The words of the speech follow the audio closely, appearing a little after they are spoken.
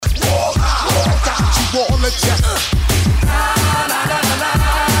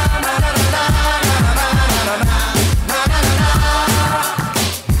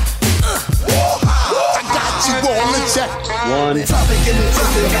One.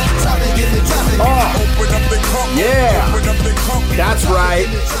 Oh, yeah. That's right.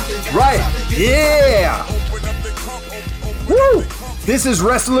 Right. Yeah. Woo. This is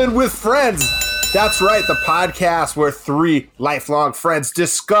Wrestling with Friends. That's right, the podcast where three lifelong friends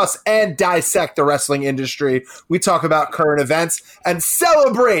discuss and dissect the wrestling industry. We talk about current events and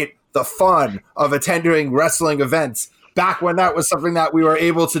celebrate the fun of attending wrestling events. Back when that was something that we were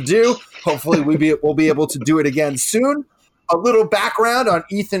able to do. Hopefully we'll be able to do it again soon. A little background on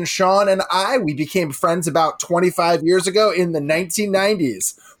Ethan, Sean, and I. We became friends about 25 years ago in the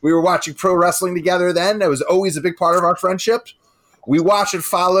 1990s. We were watching pro wrestling together then. That was always a big part of our friendship. We watch and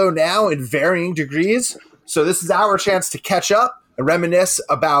follow now in varying degrees. So this is our chance to catch up and reminisce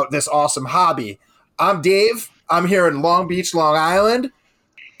about this awesome hobby. I'm Dave. I'm here in Long Beach, Long Island.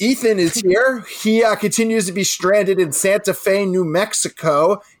 Ethan is here. He continues to be stranded in Santa Fe, New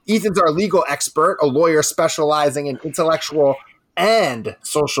Mexico. Ethan's our legal expert, a lawyer specializing in intellectual and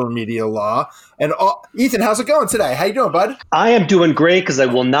social media law. And Ethan, how's it going today? How you doing, bud? I am doing great because I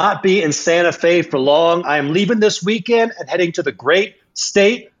will not be in Santa Fe for long. I am leaving this weekend and heading to the great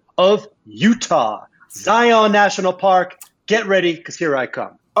state of Utah. Zion National Park. Get ready because here I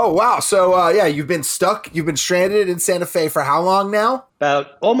come. Oh, wow. So, you've been stuck. You've been stranded in Santa Fe for how long now?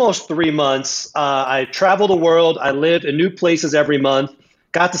 About almost 3 months. I travel the world. I live in new places every month.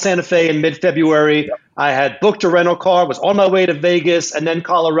 Got to Santa Fe in mid-February. Yep. I had booked a rental car, was on my way to Vegas, and then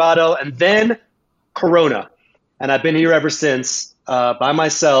Colorado, and then Corona. And I've been here ever since by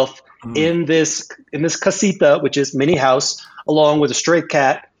myself in this casita, which is mini house, along with a stray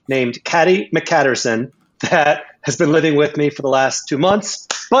cat named Caddy McCatterson that has been living with me for the last 2 months,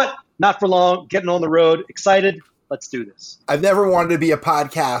 but not for long, getting on the road, excited. Let's do this. I've never wanted to be a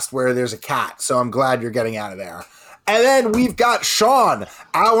podcast where there's a cat, so I'm glad you're getting out of there. And then we've got Sean,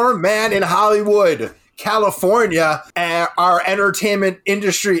 our man in Hollywood, California, and our entertainment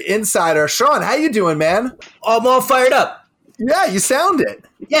industry insider. Sean, how you doing, man? I'm all fired up. Yeah, you sound it.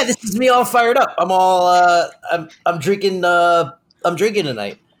 Yeah, this is me all fired up. I'm all I'm drinking I'm drinking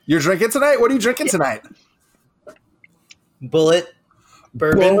tonight. You're drinking tonight? What are you drinking tonight? Bullet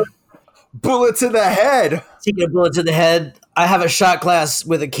bourbon. Bullet to the head. Taking a bullet to the head. I have a shot glass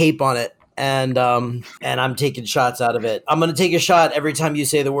with a cape on it, and I'm taking shots out of it. I'm going to take a shot every time you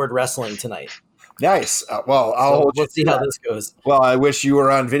say the word wrestling tonight. Nice. Let's see how this goes. Well, I wish you were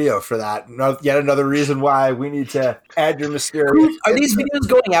on video for that. Yet another reason why we need to add your mysterious. Are these videos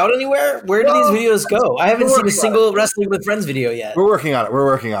going out anywhere? Where do these videos go? I haven't seen a single Wrestling with Friends video yet. We're working on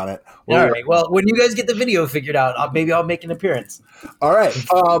it. All right. Well, when you guys get the video figured out, maybe I'll make an appearance. All right.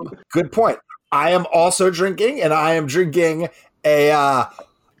 Good point. I am also drinking, and I am drinking a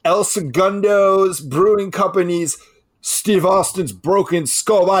El Segundo's Brewing Company's Steve Austin's Broken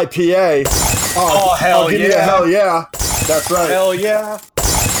Skull IPA. Oh, hell yeah. Hell yeah. That's right. Hell yeah.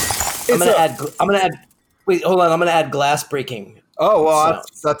 I'm gonna add wait, hold on, I'm gonna add glass breaking. Oh, well,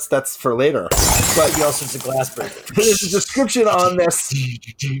 that's for later. But all sorts of glass breaking. There's a description on this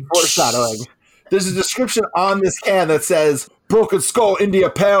foreshadowing. There's a description on this can that says Broken Skull India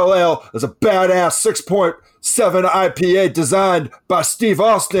Pale Ale is a badass 6.7 IPA designed by Steve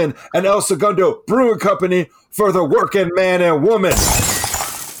Austin and El Segundo Brewing Company for the working man and woman.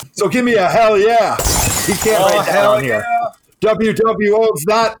 So give me a hell yeah. He can't write that on here. WW owns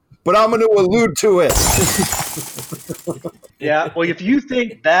that, but I'm going to allude to it. Yeah, well, if you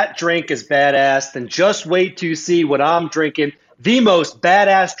think that drink is badass, then just wait to see what I'm drinking. The most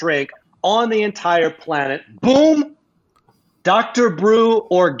badass drink on the entire planet. Boom! Dr. Brew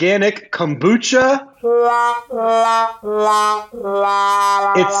Organic Kombucha.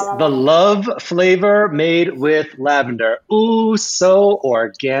 It's the love flavor made with lavender. Ooh, so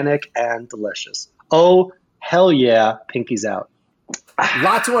organic and delicious. Oh, hell yeah. Pinky's out.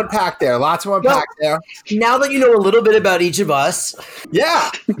 Lot to unpack there. Now that you know a little bit about each of us. Yeah.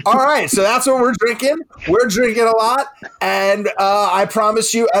 All right. So that's what we're drinking. We're drinking a lot. And I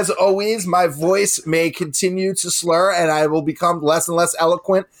promise you, as always, my voice may continue to slur and I will become less and less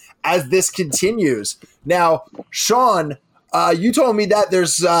eloquent as this continues. Now, Sean, you told me that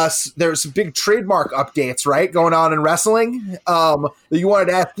there's big trademark updates, right, going on in wrestling that you wanted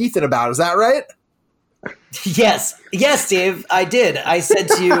to ask Ethan about. Is that right? Yes, Dave, I did. I said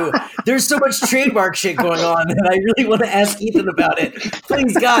to you, there's so much trademark shit going on, and I really want to ask Ethan about it.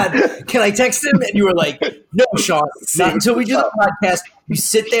 Please, God, can I text him? And you were like, no, Sean, not until we do the podcast. You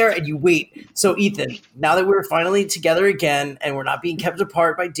sit there and you wait. So, Ethan, now that we're finally together again and we're not being kept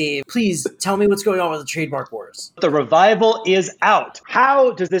apart by Dave, please tell me what's going on with the trademark wars. The Revival is out.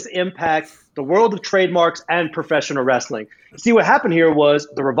 How does this impact the world of trademarks and professional wrestling? See, what happened here was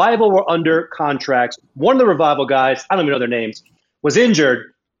the Revival were under contracts. One of the Revival guys, I don't even know their names, was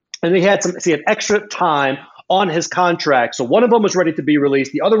injured, and he had extra time on his contract. So one of them was ready to be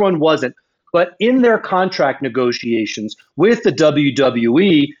released. The other one wasn't. But in their contract negotiations with the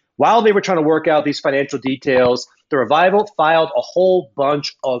WWE, while they were trying to work out these financial details, the Revival filed a whole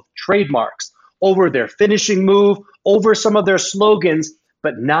bunch of trademarks over their finishing move, over some of their slogans,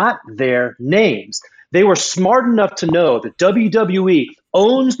 but not their names. They were smart enough to know that WWE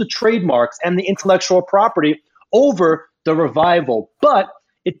owns the trademarks and the intellectual property over the Revival, but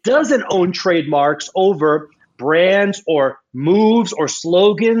it doesn't own trademarks over brands or moves or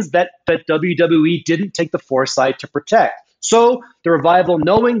slogans that WWE didn't take the foresight to protect. So the Revival,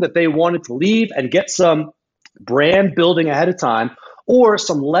 knowing that they wanted to leave and get some brand building ahead of time or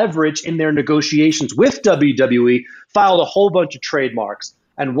some leverage in their negotiations with WWE, filed a whole bunch of trademarks.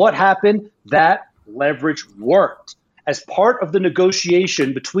 And what happened? That leverage worked. As part of the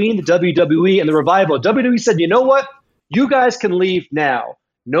negotiation between the WWE and the Revival, WWE said, you know what? You guys can leave now.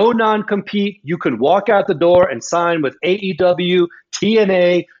 No non-compete. You can walk out the door and sign with AEW,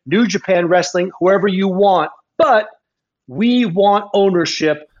 TNA, New Japan Wrestling, whoever you want. But we want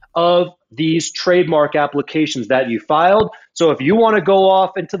ownership of these trademark applications that you filed. So if you want to go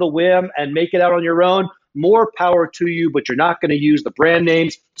off into the whim and make it out on your own, more power to you, but you're not going to use the brand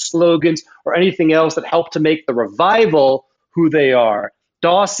names, slogans, or anything else that help to make the Revival who they are.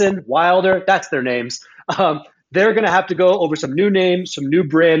 Dawson, Wilder, that's their names. They're going to have to go over some new names, some new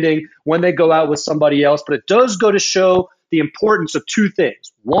branding when they go out with somebody else. But it does go to show the importance of two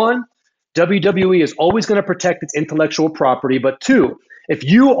things. One, WWE is always going to protect its intellectual property. But two, if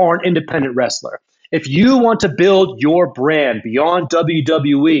you are an independent wrestler, if you want to build your brand beyond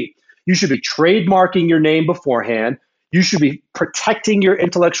WWE, you should be trademarking your name beforehand. You should be protecting your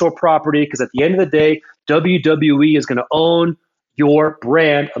intellectual property because at the end of the day, WWE is going to own your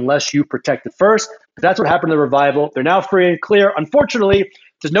brand unless you protect it first. But that's what happened to the Revival. They're now free and clear. Unfortunately,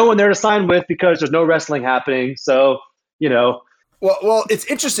 there's no one there to sign with because there's no wrestling happening. So, Well, it's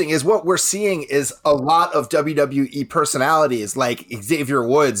interesting is what we're seeing is a lot of WWE personalities like Xavier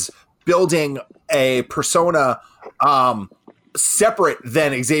Woods building a persona separate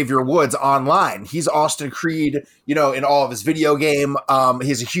than Xavier Woods online. He's Austin Creed, in all of his video game. He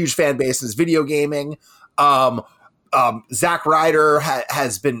has a huge fan base in his video gaming. Zack Ryder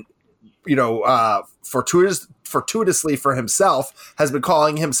has been, fortuitously for himself, has been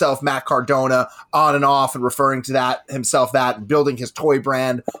calling himself Matt Cardona on and off and referring to that and building his toy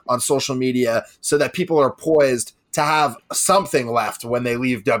brand on social media so that people are poised to have something left when they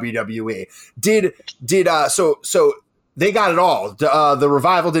leave WWE. So they got it all. The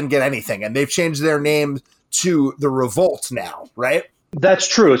Revival didn't get anything, and they've changed their name to the Revolt now, right? That's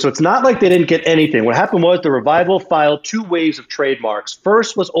true. So it's not like they didn't get anything. What happened was the Revival filed two waves of trademarks.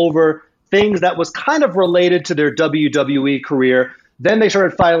 First was over things that was kind of related to their WWE career. Then they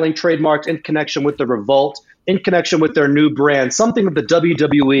started filing trademarks in connection with the Revolt, in connection with their new brand, something that the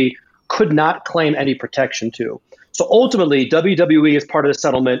WWE could not claim any protection to. So ultimately, WWE, as part of the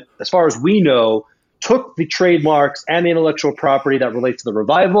settlement, as far as we know, took the trademarks and the intellectual property that relates to the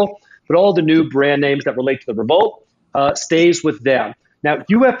Revival, but all the new brand names that relate to the Revolt stays with them. Now,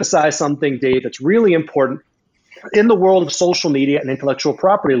 you emphasize something, Dave, that's really important in the world of social media and intellectual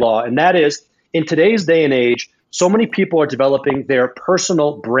property law, and that is, in today's day and age, so many people are developing their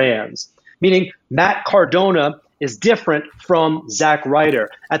personal brands, meaning Matt Cardona is different from Zack Ryder.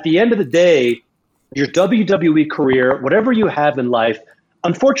 At the end of the day, your WWE career, whatever you have in life,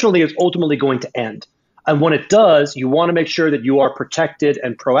 unfortunately, is ultimately going to end. And when it does, you want to make sure that you are protected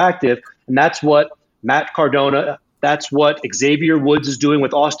and proactive, and that's what Matt Cardona, that's what Xavier Woods is doing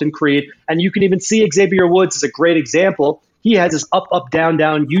with Austin Creed. And you can even see Xavier Woods as a great example. He has his Up, Up, Down,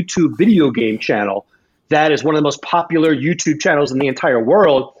 Down YouTube video game channel. That is one of the most popular YouTube channels in the entire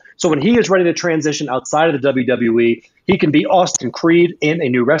world. So when he is ready to transition outside of the WWE, he can be Austin Creed in a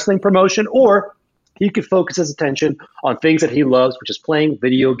new wrestling promotion, or he could focus his attention on things that he loves, which is playing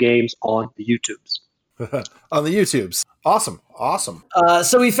video games on the YouTubes. On the YouTubes. Awesome.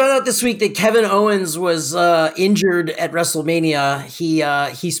 So we found out this week that Kevin Owens was injured at WrestleMania.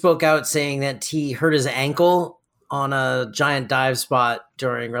 He spoke out saying that he hurt his ankle on a giant dive spot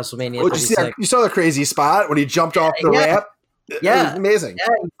during WrestleMania. You saw the crazy spot when he jumped off the ramp? Yeah. It was amazing.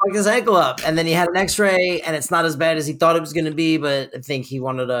 Yeah, he fucked his ankle up. And then he had an x-ray, and it's not as bad as he thought it was going to be, but I think he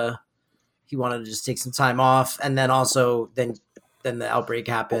wanted to just take some time off. And then also then the outbreak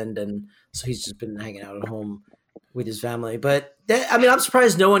happened, and so he's just been hanging out at home with his family. But I'm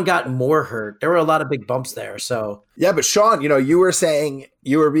surprised no one got more hurt. There were a lot of big bumps there. So yeah, but Sean, you were saying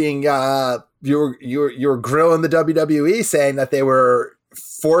you were being you were grilling the WWE, saying that they were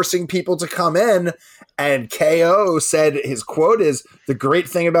forcing people to come in, and KO said his quote is, "The great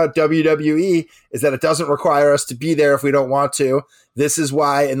thing about WWE is that it doesn't require us to be there if we don't want to. This is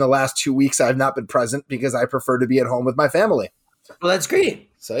why in the last 2 weeks I've not been present, because I prefer to be at home with my family." Well, that's great.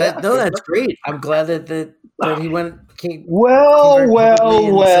 So yeah, that's great. I'm glad that he went.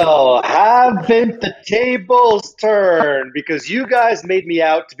 Well, haven't the tables turned? Because you guys made me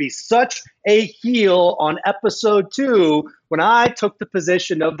out to be such a heel on episode 2 when I took the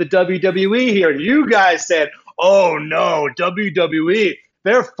position of the WWE here. And you guys said, oh no, WWE,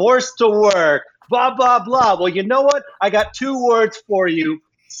 they're forced to work, blah, blah, blah. Well, you know what? I got 2 words for you.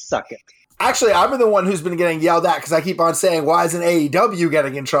 Suck it. Actually, I'm the one who's been getting yelled at because I keep on saying, why isn't AEW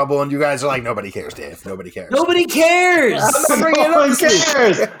getting in trouble? And you guys are like, nobody cares, Dave. Nobody cares. Nobody cares. Nobody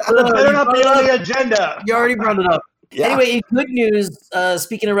cares. They're not on the agenda. You already brought it up. Yeah. Anyway, in good news,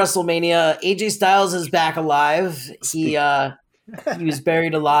 speaking of WrestleMania, AJ Styles is back alive. He was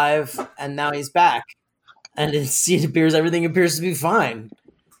buried alive, and now he's back. And everything appears to be fine.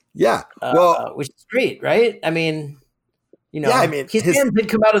 Yeah. Which is great, right? I mean, his hand did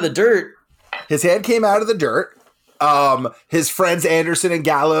come out of the dirt. His hand came out of the dirt. His friends Anderson and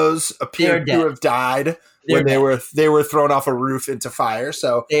Gallows appeared to have died when they were thrown off a roof into fire.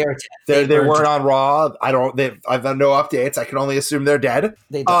 So they weren't on Raw. I've had no updates. I can only assume they're dead.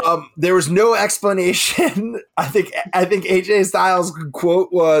 There was no explanation. I think AJ Styles'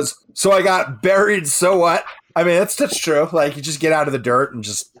 quote was, "So I got buried. So what?" I mean, that's true. Like, you just get out of the dirt and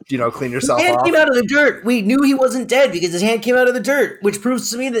just, clean yourself off. His hand came out of the dirt. We knew he wasn't dead because his hand came out of the dirt, which proves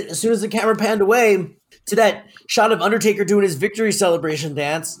to me that as soon as the camera panned away to that shot of Undertaker doing his victory celebration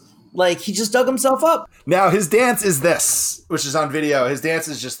dance, like, he just dug himself up. Now, his dance is this, which is on video. His dance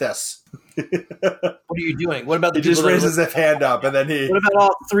is just this. What are you doing? What about the He just raises his hand up, and then What about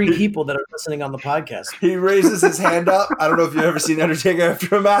all 3 people that are listening on the podcast? He raises his hand up. I don't know if you've ever seen Undertaker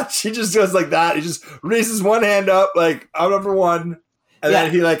after a match. He just goes like that. He just raises one hand up, like, I'm number 1. And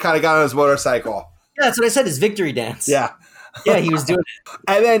then he kind of got on his motorcycle. Yeah, that's what I said, his victory dance. Yeah. Yeah, he was doing it.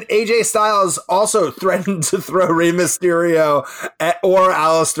 And then AJ Styles also threatened to throw Rey Mysterio or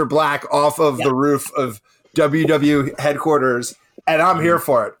Aleister Black off of the roof of WWE headquarters. And I'm here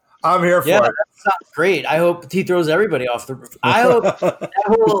for it. I'm here for it. That sounds great. I hope he throws everybody off the roof. I hope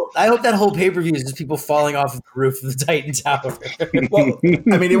that whole pay-per-view is just people falling off of the roof of the Titan Tower. Well,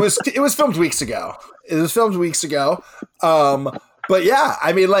 I mean, it was filmed weeks ago. But yeah,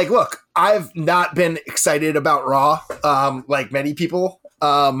 I mean, like, look, I've not been excited about Raw, like many people,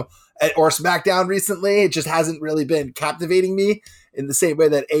 or SmackDown recently. It just hasn't really been captivating me in the same way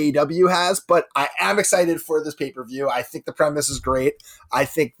that AEW has, but I am excited for this pay-per-view. I think the premise is great. I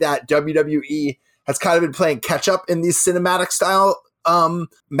think that WWE has kind of been playing catch-up in these cinematic style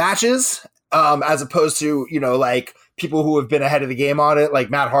matches, as opposed to, like, people who have been ahead of the game on it, like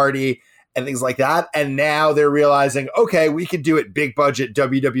Matt Hardy and things like that. And now they're realizing, okay, we could do it big budget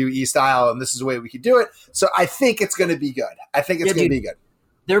WWE style, and this is the way we could do it. So I think it's going to be good. Be good.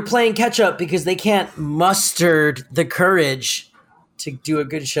 They're playing catch-up because they can't muster the courage to do a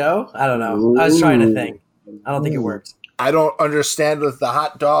good show? I don't know. I was trying to think. I don't think it worked. I don't understand what the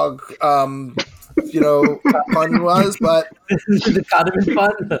hot dog, pun was, but the condiment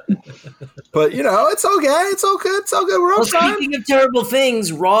pun. But it's okay. It's all good. It's all good. We're all fine. Speaking of terrible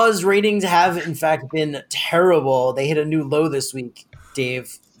things, Raw's ratings have in fact been terrible. They hit a new low this week,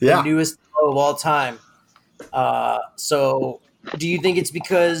 Dave. The newest low of all time. So, do you think that's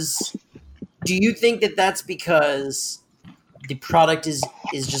because the product is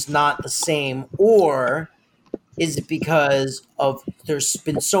just not the same, or is it because of there's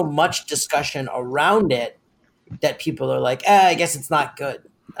been so much discussion around it that people are like, I guess it's not good,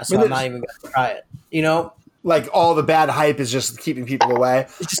 so I'm not even going to try it, Like, all the bad hype is just keeping people away.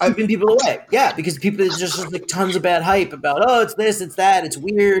 It's just keeping people away. Yeah, because there's just like tons of bad hype about, it's this, it's that, it's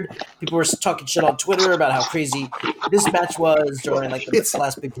weird. People were talking shit on Twitter about how crazy this match was during like the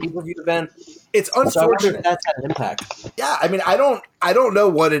last big pay-per-view event. It's unfortunate. So I wonder if that's had an impact. Yeah, I mean, I don't know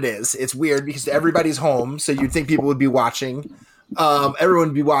what it is. It's weird because everybody's home, so you'd think people would be watching. Everyone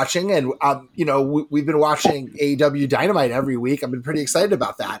would be watching, and we've been watching AEW Dynamite every week. I've been pretty excited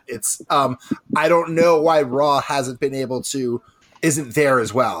about that. It's I don't know why Raw isn't there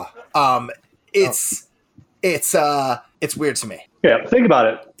as well. It's weird to me. Yeah, think about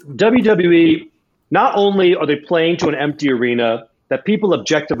it. WWE, not only are they playing to an empty arena that people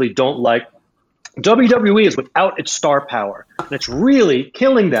objectively don't like, WWE is without its star power, and it's really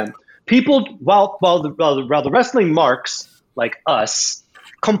killing them. People, while the wrestling marks like us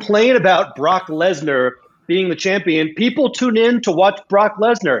complain about Brock Lesnar being the champion, people tune in to watch Brock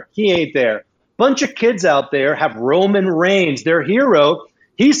Lesnar. He ain't there. Bunch of kids out there have Roman Reigns, their hero.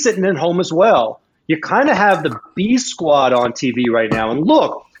 He's sitting at home as well. You kind of have the B squad on TV right now. And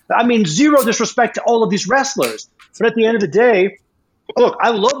look, I mean, zero disrespect to all of these wrestlers, but at the end of the day, look,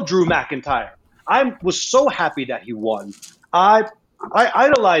 I love Drew McIntyre. I was so happy that he won. I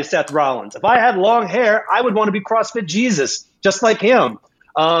idolize Seth Rollins. If I had long hair, I would want to be CrossFit Jesus, just like him.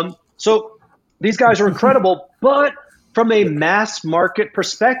 So these guys are incredible, but from a mass market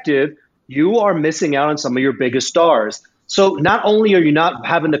perspective, you are missing out on some of your biggest stars. So not only are you not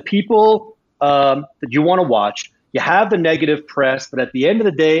having the people that you want to watch, you have the negative press, but at the end of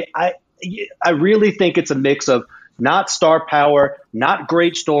the day, I really think it's a mix of not star power, not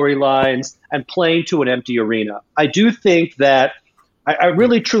great storylines, and playing to an empty arena. I do think that I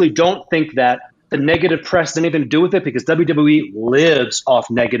really, truly don't think that the negative press has anything to do with it, because WWE lives off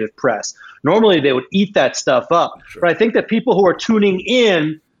negative press. Normally, they would eat that stuff up. Sure. But I think that people who are tuning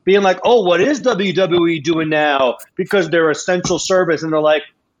in, being like, oh, what is WWE doing now? Because they're essential service. And they're like,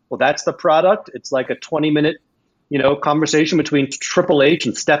 well, that's the product. It's like a 20-minute, conversation between Triple H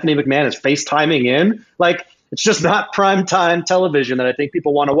and Stephanie McMahon is FaceTiming in. Like, it's just not primetime television that I think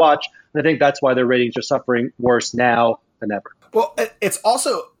people want to watch. And I think that's why their ratings are suffering worse now than ever. Well, it's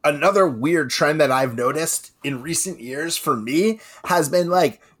also another weird trend that I've noticed in recent years for me has been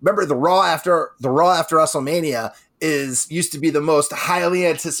like, remember the Raw after WrestleMania used to be the most highly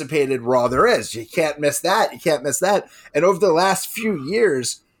anticipated Raw there is. You can't miss that. You can't miss that. And over the last few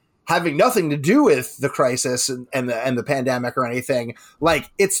years, having nothing to do with the crisis and the pandemic or anything, like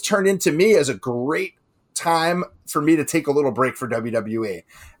it's turned into me as a great time for me to take a little break for WWE.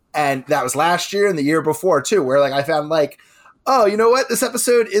 And that was last year and the year before too, where like I found like, oh, you know what? This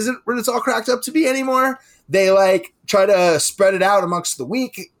episode isn't what it's all cracked up to be anymore. They like try to spread it out amongst the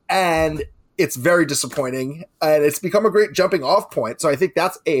week, and it's very disappointing. And it's become a great jumping off point. So I think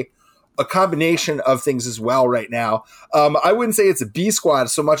that's a combination of things as well right now. I wouldn't say it's a B squad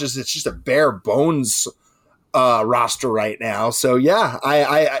so much as it's just a bare bones roster right now. So yeah,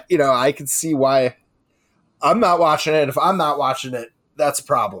 I can see why I'm not watching it. If I'm not watching it, that's a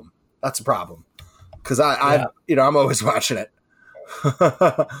problem. That's a problem. Because I'm always watching it.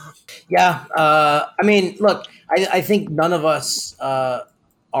 Yeah. I mean, look, I think none of us are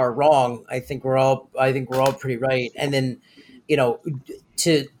wrong. I think we're all pretty right. And then,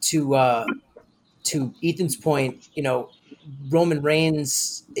 to Ethan's point, Roman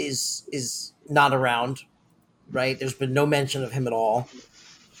Reigns is not around, right? There's been no mention of him at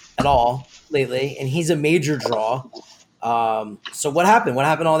all lately, and he's a major draw. So what happened? What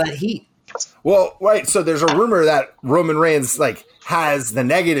happened to all that heat? Well, right. So there's a rumor that Roman Reigns like has the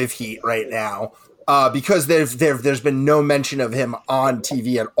negative heat right now because there's been no mention of him on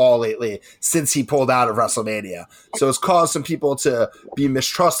TV at all lately since he pulled out of WrestleMania. So it's caused some people to be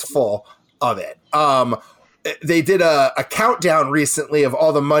mistrustful of it. They did a countdown recently of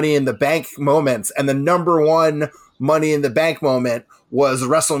all the Money in the Bank moments, and the number one Money in the Bank moment was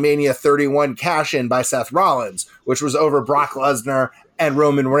WrestleMania 31 cash-in by Seth Rollins, which was over Brock Lesnar and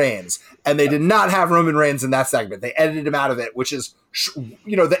Roman Reigns. And they did not have Roman Reigns in that segment. They edited him out of it, which is,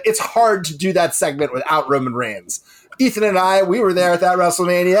 it's hard to do that segment without Roman Reigns. Ethan and I, we were there at that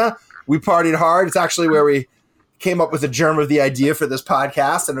WrestleMania. We partied hard. It's actually where we came up with the germ of the idea for this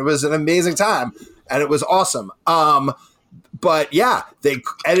podcast, and it was an amazing time, and it was awesome. But yeah, they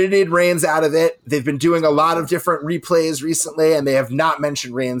edited Reigns out of it. They've been doing a lot of different replays recently, and they have not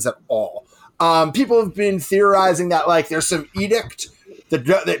mentioned Reigns at all. People have been theorizing that like there's some edict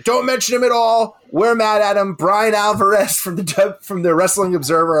that don't mention him at all. We're mad at him. Brian Alvarez from the Wrestling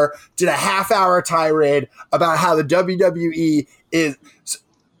Observer did a half-hour tirade about how the WWE is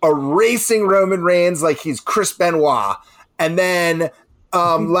erasing Roman Reigns like he's Chris Benoit, and then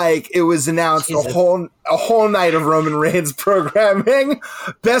like it was announced a whole night of Roman Reigns programming.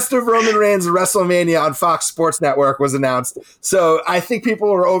 Best of Roman Reigns WrestleMania on Fox Sports Network was announced. So I think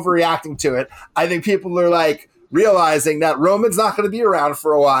people are overreacting to it. I think people are like realizing that Roman's not going to be around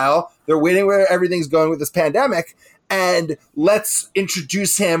for a while. They're waiting where everything's going with this pandemic, and let's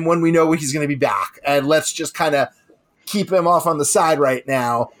introduce him when we know he's going to be back, and let's just kind of keep him off on the side right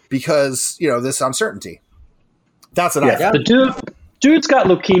now because this uncertainty. That's what I think. The dude's got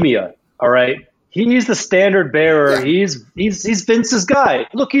leukemia. All right, he's the standard bearer. Yeah. He's Vince's guy.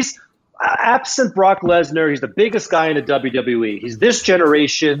 Look, he's absent Brock Lesnar. He's the biggest guy in the WWE. He's this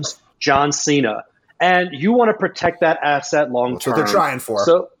generation's John Cena. And you want to protect that asset long term. That's what they're trying for.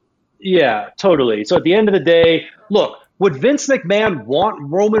 So, Yeah, totally. So at the end of the day, look, would Vince McMahon want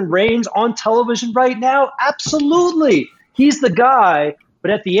Roman Reigns on television right now? Absolutely. He's the guy. But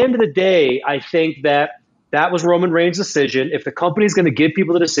at the end of the day, I think that was Roman Reigns' decision. If the company's going to give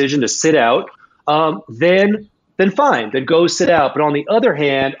people the decision to sit out, then fine, then go sit out. But on the other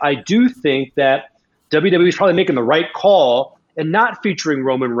hand, I do think that WWE is probably making the right call and not featuring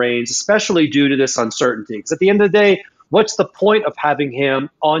Roman Reigns, especially due to this uncertainty. Because at the end of the day, what's the point of having him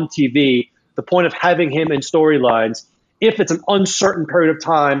on TV, the point of having him in storylines, if it's an uncertain period of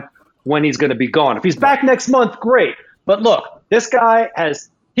time when he's going to be gone? If he's back next month, great. But look, this guy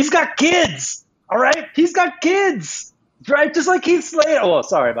he's got kids, all right? He's got kids, right? Just like Heath Slater. Oh,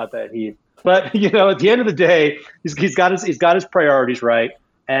 sorry about that, Heath. But, at the end of the day, he's got his priorities right.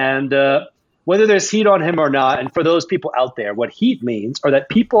 And whether there's heat on him or not, and for those people out there, what heat means are that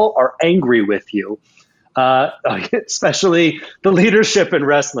people are angry with you. Especially the leadership in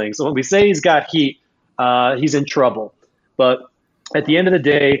wrestling. So when we say he's got heat, he's in trouble. But at the end of the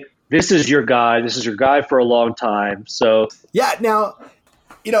day, this is your guy. This is your guy for a long time. So yeah. Now,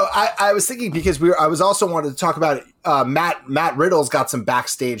 I was thinking because I was also wanted to talk about Matt Riddle's got some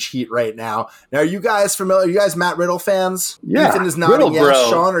backstage heat right now. Now, are you guys familiar? Are you guys Matt Riddle fans? Yeah, Ethan is nodding. Riddle, yes. bro.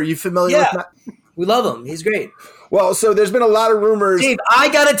 Sean, are you familiar with Matt? We love him. He's great. Well, so there's been a lot of rumors. Dave, I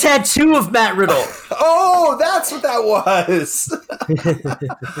got a tattoo of Matt Riddle. Oh, that's what that was.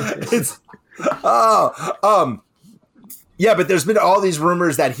 Yeah, but there's been all these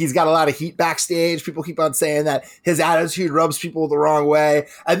rumors that he's got a lot of heat backstage. People keep on saying that his attitude rubs people the wrong way.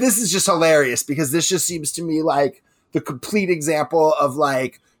 And this is just hilarious because this just seems to me like the complete example of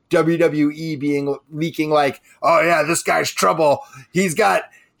like WWE leaking like, oh yeah, this guy's trouble. He's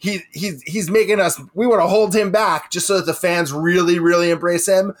making us, we want to hold him back just so that the fans really, really embrace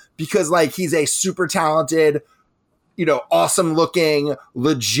him because like he's a super talented, awesome looking,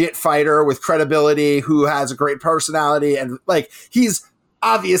 legit fighter with credibility who has a great personality. And like, he's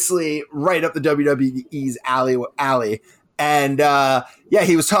obviously right up the WWE's alley. And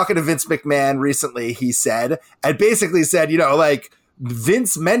he was talking to Vince McMahon recently, he said, and basically said, like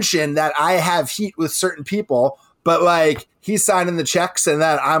Vince mentioned that I have heat with certain people, but like he's signing the checks and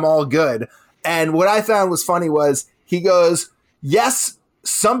that I'm all good. And what I found was funny was he goes, yes,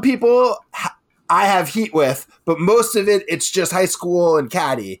 some people I have heat with, but most of it's just high school and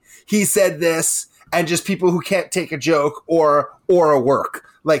caddy. He said this, and just people who can't take a joke or a work,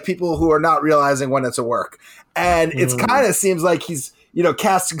 like people who are not realizing when it's a work. And it's kind of seems like he's,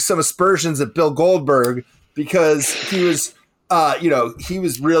 casting some aspersions at Bill Goldberg because he was, he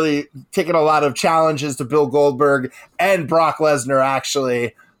was really taking a lot of challenges to Bill Goldberg and Brock Lesnar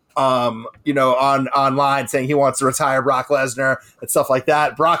actually, online saying he wants to retire Brock Lesnar and stuff like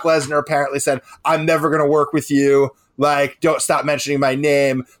that. Brock Lesnar apparently said, I'm never going to work with you. Like, don't stop mentioning my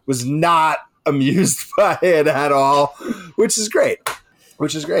name. Was not amused by it at all, which is great.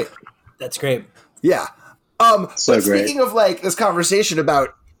 That's great. Yeah. So but great. Speaking of like this conversation about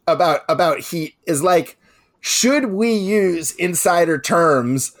heat is like, should we use insider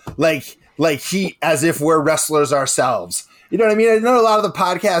terms like heat as if we're wrestlers ourselves? You know what I mean? I know a lot of the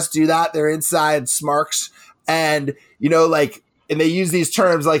podcasts do that. They're inside smarks and, and they use these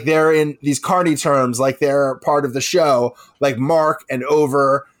terms like they're in these carny terms, like they're part of the show, like mark and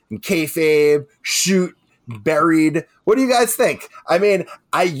over and kayfabe, shoot, buried. What do you guys think? I mean,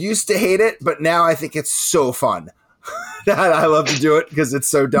 I used to hate it, but now I think it's so fun. I love to do it because it's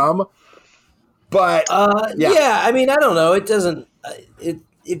so dumb. But yeah, I mean, I don't know. It doesn't.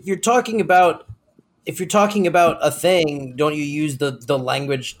 If you're talking about a thing, don't you use the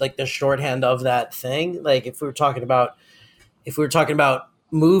language like the shorthand of that thing? Like if we were talking about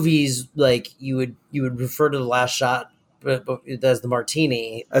movies, like you would refer to The Last Shot, but as the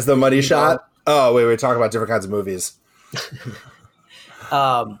martini, as the money shot. Oh wait, we're talking about different kinds of movies.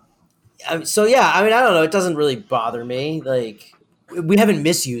 So yeah, I mean, I don't know. It doesn't really bother me. Like we haven't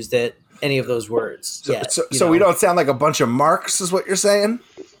misused it. Any of those words. So we don't sound like a bunch of marks, is what you're saying?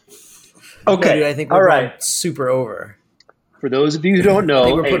 Okay. No, dude, I think we're going super over. For those of you who don't know, I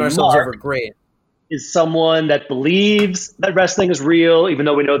think we're putting ourselves over great. Is someone that believes that wrestling is real, even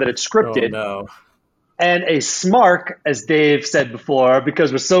though we know that it's scripted. Oh, no. And a smark, as Dave said before,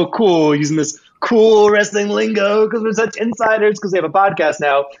 because we're so cool using this cool wrestling lingo, because we're such insiders, because we have a podcast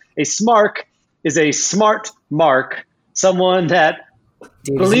now. A smark is a smart mark, someone that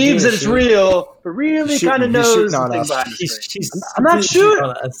believes that it's real, but really kind of knows something behind the scenes. I'm not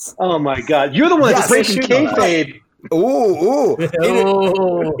shooting. Oh my God, you're the one that's breaking kayfabe. Ooh.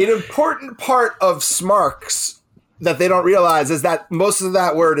 An important part of smarks that they don't realize is that most of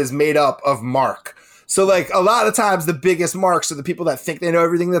that word is made up of mark. So like a lot of times the biggest marks are the people that think they know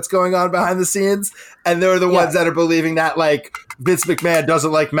everything that's going on behind the scenes. And they're the ones that are believing that like Vince McMahon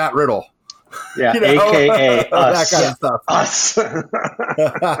doesn't like Matt Riddle. Yeah, AKA us. That kind of stuff. Us.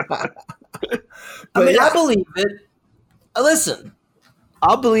 I believe it. Listen,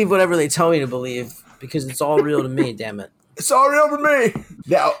 I'll believe whatever they tell me to believe because it's all real to me, damn it. It's all real to me.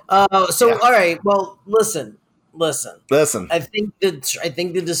 Now, all right. Well, listen. I think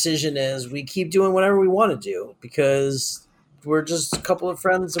the decision is we keep doing whatever we want to do because we're just a couple of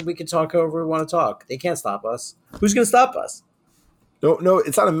friends and we can talk however we want to talk. They can't stop us. Who's going to stop us? No,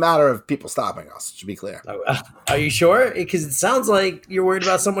 it's not a matter of people stopping us, to be clear. Are you sure? Because it sounds like you're worried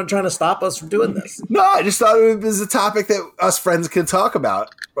about someone trying to stop us from doing this. No, I just thought it was a topic that us friends could talk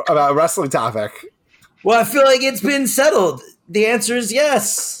about a wrestling topic. Well, I feel like it's been settled. The answer is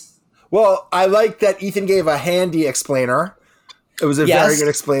yes. Well, I like that Ethan gave a handy explainer. It was a very good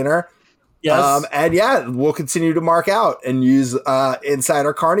explainer. Yes. And yeah, we'll continue to mark out and use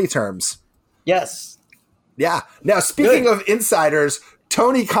insider Carney terms. Yes. Yeah. Now, speaking of insiders,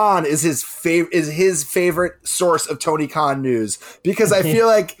 Tony Khan is his favorite source of Tony Khan news because I feel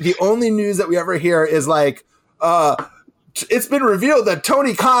like the only news that we ever hear is like, it's been revealed that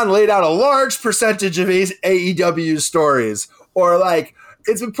Tony Khan laid out a large percentage of AEW's stories, or like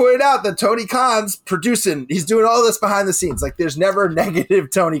it's been pointed out that Tony Khan's producing, he's doing all this behind the scenes. Like there's never a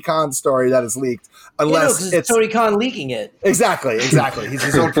negative Tony Khan story that is leaked unless it's Tony Khan leaking it. Exactly. He's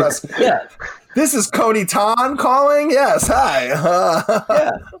his own press. Yeah. This is Coney Ton calling. Yes, hi.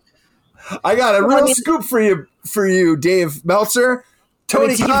 Yeah. I got a real scoop for you, Dave Meltzer.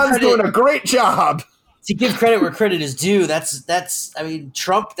 Tony Khan's doing a great job. To give credit where credit is due,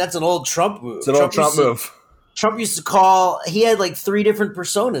 Trump. That's an old Trump move. It's an old Trump move. Trump used to call. He had like 3 different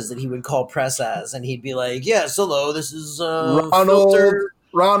personas that he would call press as, and he'd be like, "Yes, hello, this is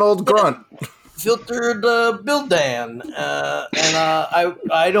Ronald Grunt." Filtered Bill Dan, and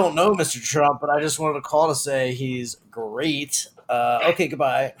I don't know Mr. Trump, but I just wanted to call to say he's great. Okay,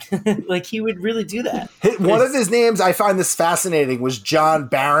 goodbye. Like he would really do that. One of his names I find this fascinating was John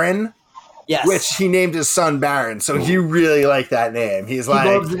Barron. Yes, which he named his son Baron, so he really liked that name. He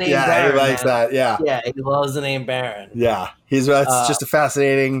loves the name Baron, he likes that. Yeah, he loves the name Baron. Yeah, it's just a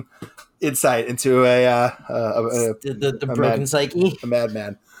fascinating insight into the broken psyche, a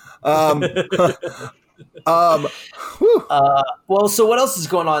madman. Well, so what else is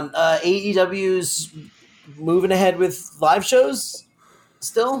going on? AEW's moving ahead with live shows.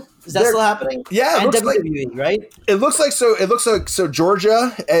 Still, is that still happening? Yeah, and WWE, right? It looks like so.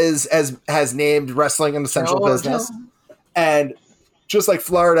 Georgia has named wrestling an essential business, and just like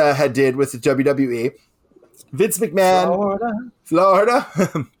Florida did with the WWE, Vince McMahon, Florida.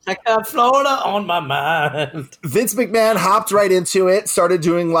 I got Florida on my mind. Vince McMahon hopped right into it, started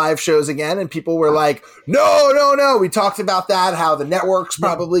doing live shows again, and people were like, no. We talked about that, how the networks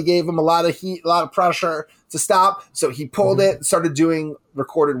probably gave him a lot of heat, a lot of pressure to stop. So he pulled it and started doing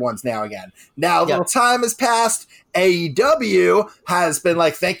recorded ones now again. Now, a little time has passed. AEW has been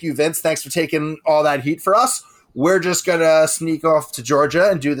like, thank you, Vince. Thanks for taking all that heat for us. We're just going to sneak off to Georgia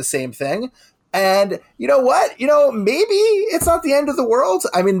and do the same thing. And you know what? Maybe it's not the end of the world.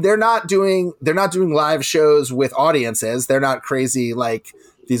 I mean, they're not doing live shows with audiences. They're not crazy like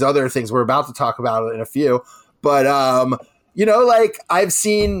these other things we're about to talk about in a few. But like I've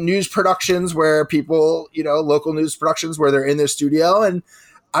seen news productions where people, local news productions where they're in their studio, and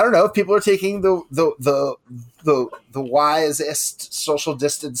I don't know if people are taking the wisest social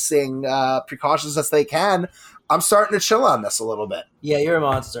distancing precautions as they can. I'm starting to chill on this a little bit. Yeah, you're a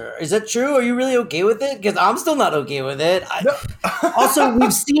monster. Is that true? Are you really okay with it? Because I'm still not okay with it. Also,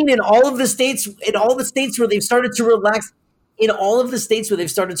 we've seen in all the states where they've started to relax,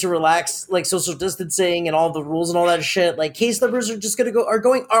 like social distancing and all the rules and all that shit, like case numbers are just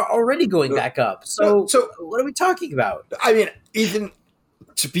are already going back up. So what are we talking about? I mean, even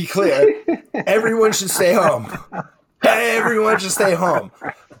to be clear, everyone should stay home. Everyone should stay home.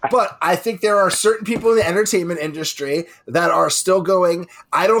 But I think there are certain people in the entertainment industry that are still going.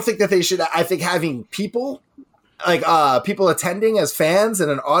 I don't think that they should. I think having people people attending as fans and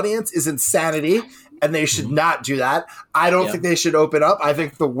an audience is insanity, and they should not do that. I don't think they should open up. I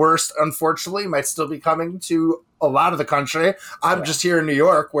think the worst, unfortunately, might still be coming to a lot of the country. I'm just here in New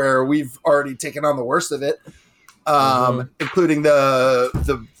York where we've already taken on the worst of it. Including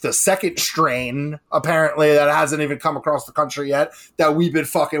the second strain, apparently, that hasn't even come across the country yet, that we've been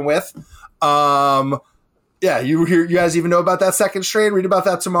fucking with. You guys even know about that second strain? Read about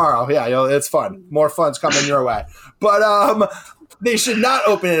that tomorrow. Yeah, it's fun. More fun's coming your way. But they should not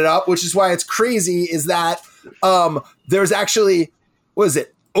open it up, which is why it's crazy, is that there's actually,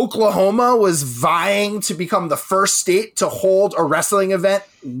 Oklahoma was vying to become the first state to hold a wrestling event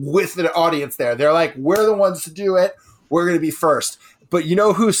with an audience there. They're like, we're the ones to do it. We're going to be first. But you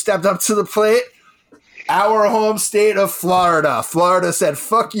know who stepped up to the plate? Our home state of Florida. Florida said,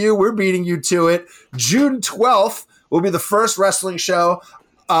 fuck you. We're beating you to it. June 12th will be the first wrestling show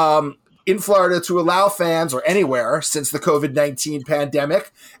in Florida to allow fans, or anywhere since the COVID-19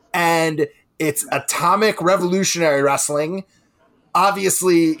 pandemic. And it's Atomic Revolutionary Wrestling.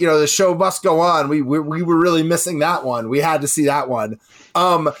 Obviously, you know, the show must go on. We were really missing that one. We had to see that one.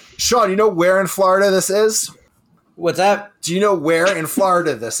 Sean, you know where in Florida this is? What's that? Do you know where in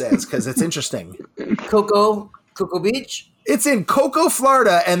Florida this is? Because it's interesting. Cocoa Beach? It's in Cocoa,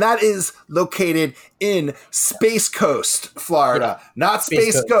 Florida, and that is located in Space Coast, Florida. Yeah. Not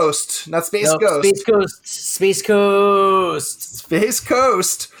Space Ghost. Not Space Ghost. Space Coast. Space Coast. Space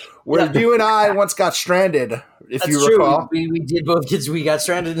Coast, where you and I once got stranded, if you recall. We did both kids. We got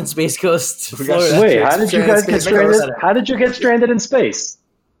stranded in Space Coast, Florida. Wait, how did you guys get stranded? How did you get stranded in space?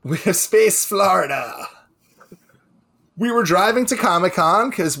 We have Space Florida. We were driving to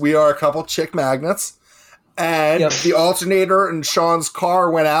Comic-Con because we are a couple chick magnets. And the alternator in Sean's car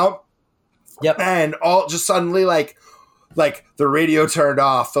went out. Yep. And all just suddenly, like the radio turned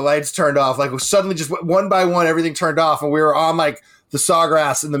off, the lights turned off. Like suddenly, just one by one, everything turned off, and we were on like the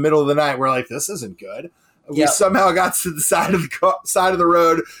sawgrass in the middle of the night. We're like, this isn't good. We somehow got to the side of the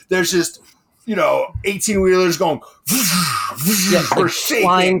road. There's just 18-wheelers going, like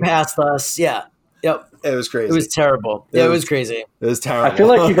flying past us. Yeah. Yep. It was crazy. It was terrible. It was crazy. It was terrible. I feel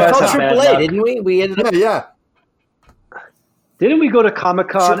like you guys have bad luck. Didn't we? We ended up. Yeah. Didn't we go to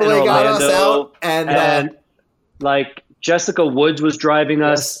Comic-Con in Orlando? Got us out and like Jessica Woods was driving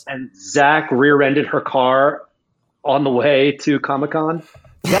us, and Zach rear-ended her car on the way to Comic-Con?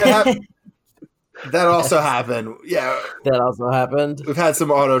 That also happened. Yeah. That also happened. We've had some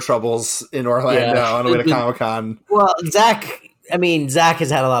auto troubles in Orlando on the way to Comic-Con. Well, Zach has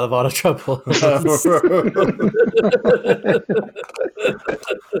had a lot of auto trouble.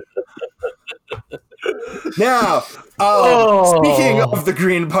 Now, speaking of the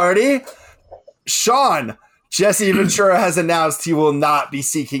Green Party, Sean, Jesse Ventura has announced he will not be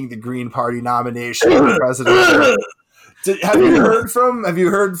seeking the Green Party nomination for president. Have you heard from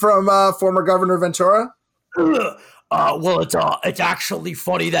former Governor Ventura? Well, it's actually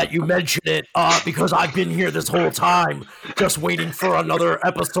funny that you mention it because I've been here this whole time just waiting for another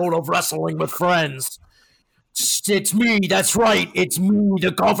episode of Wrestling with Friends. It's me, that's right. It's me,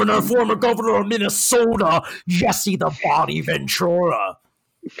 the former governor of Minnesota, Jesse the Body Ventura.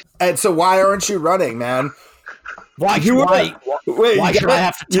 And so why aren't you running, man? Why should I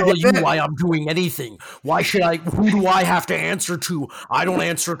have to tell you why I'm doing anything? Who do I have to answer to? I don't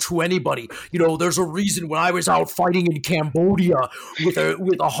answer to anybody. There's a reason when I was out fighting in Cambodia with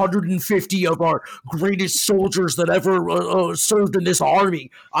 150 of our greatest soldiers that ever served in this army.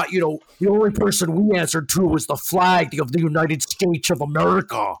 The only person we answered to was the flag of the United States of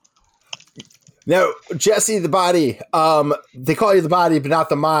America. Now, Jesse the Body, they call you the Body, but not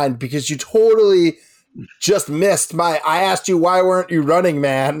the Mind, because you totally just missed I asked you, why weren't you Running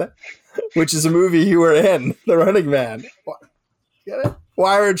Man, which is a movie you were in, The Running Man. Get it?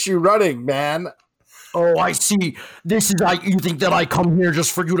 Why aren't you running, man? Oh, I see. You think that I come here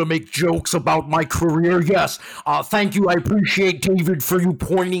just for you to make jokes about my career? Yes. Thank you. I appreciate, David, for you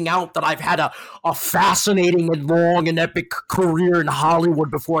pointing out that I've had a fascinating and long and epic career in Hollywood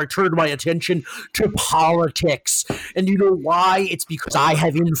before I turned my attention to politics. And you know why? It's because I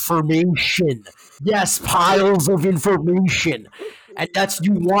have information. Yes, piles of information. And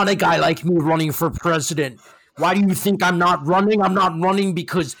you want a guy like me running for president. Why do you think I'm not running? I'm not running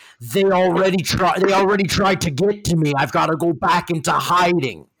because they already tried to get to me. I've got to go back into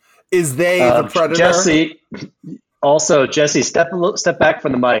hiding. Is they the predator? Jesse, step back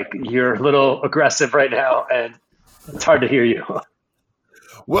from the mic. You're a little aggressive right now, and it's hard to hear you.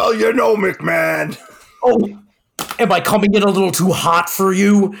 Well, McMahon. Oh, am I coming in a little too hot for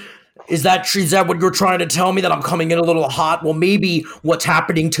you? Is that what you're trying to tell me, that I'm coming in a little hot? Well, maybe what's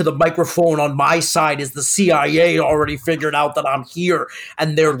happening to the microphone on my side is the CIA already figured out that I'm here,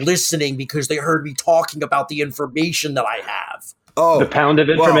 and they're listening because they heard me talking about the information that I have. Oh, the pound of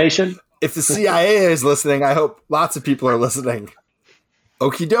information? Well, if the CIA is listening, I hope lots of people are listening.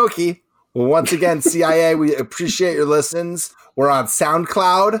 Okie dokie. Well, once again, CIA, we appreciate your listens. We're on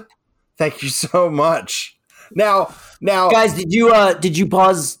SoundCloud. Thank you so much. Now, guys, did you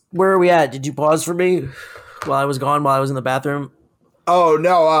pause? Where are we at? Did you pause for me while I was gone? While I was in the bathroom? Oh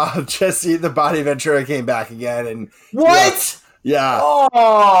no, Jesse the Body Ventura came back again, and what? Yeah.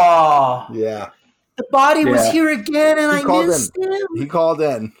 Oh, yeah. The body was here again, and I missed him. He called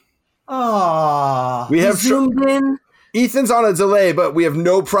in. Oh, we have zoomed in. Ethan's on a delay, but we have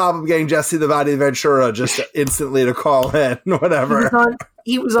no problem getting Jesse the Body Ventura just instantly to call in. Whatever.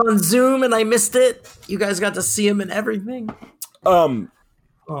 He was on Zoom, and I missed it. You guys got to see him and everything. Now,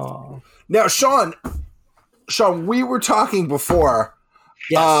 Sean, we were talking before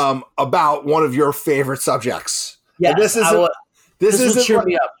about one of your favorite subjects. Yeah, this isn't cheer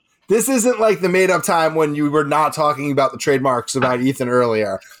me up. This isn't like the made-up time when you were not talking about the trademarks about Ethan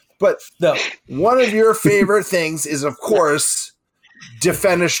earlier. But no, one of your favorite things is, of course,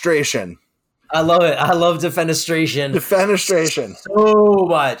 defenestration. I love it. I love defenestration. Defenestration. So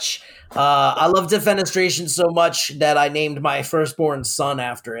much. I love defenestration so much that I named my firstborn son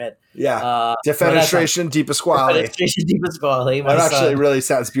after it. Yeah. Defenestration Di Pasquale. Defenestration Di Pasquale. That actually really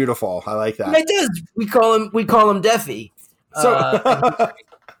sounds beautiful. I like that. It does. We call him Deffy.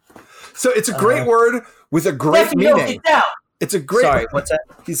 So it's a great word with a great Deffy, meaning. No, get down. It's a great. Sorry, what's that?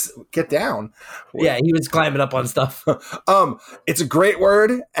 Get down. Yeah, he was climbing up on stuff. It's a great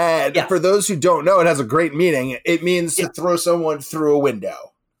word, and for those who don't know, it has a great meaning. It means to throw someone through a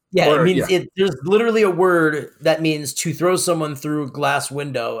window. Yeah, it means there's literally a word that means to throw someone through a glass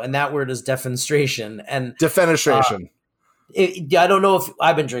window, and that word is defenestration. And defenestration. I don't know if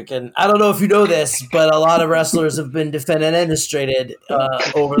I've been drinking. I don't know if you know this, but a lot of wrestlers have been defenestrated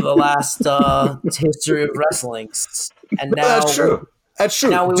over the last history of wrestling. And now that's true. That's true.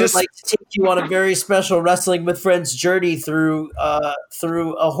 Now we would like to take you on a very special Wrestling with Friends journey through a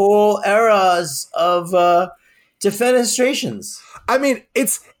whole eras of defenestrations. I mean,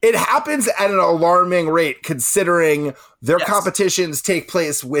 it happens at an alarming rate considering their competitions take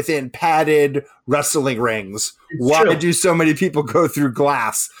place within padded wrestling rings. Why do so many people go through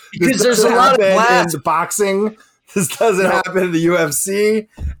glass? Because there's a lot of glass in boxing. This doesn't happen in the UFC.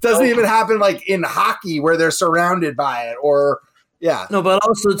 It doesn't even happen like in hockey where they're surrounded by it No, but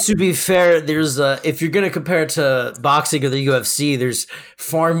also to be fair, there's if you're going to compare it to boxing or the UFC, there's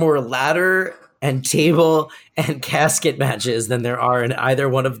far more ladder and table and casket matches than there are in either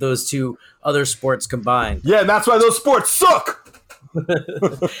one of those two other sports combined. Yeah, and that's why those sports suck.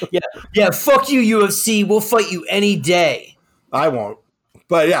 Yeah, fuck you, UFC. We'll fight you any day. I won't.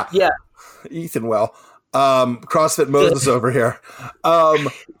 But yeah. Ethan will. CrossFit Moses over here.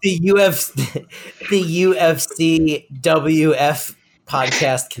 The UFC WF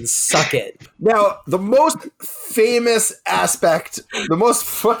podcast can suck it. Now, the most famous case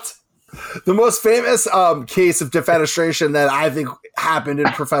of defenestration that I think happened in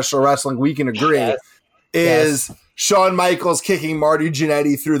professional wrestling, we can agree, is Shawn Michaels kicking Marty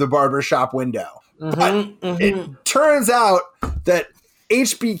Jannetty through the barbershop window. It turns out that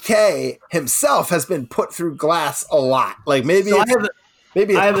HBK himself has been put through glass a lot. Like maybe it's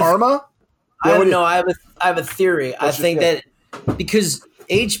karma. I have a theory. I think that because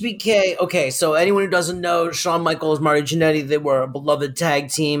HBK. Okay, so anyone who doesn't know, Shawn Michaels, Marty Jannetty, they were a beloved tag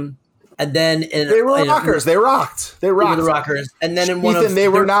team, and then they were rockers. They rocked. They were the rockers, and then they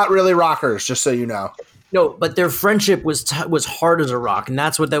were not really rockers. Just so you know. No, but their friendship was hard as a rock, and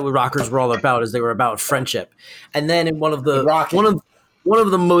that's what rockers were all about. Is they were about friendship, and then in one of the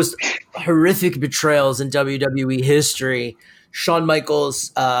most horrific betrayals in WWE history, Shawn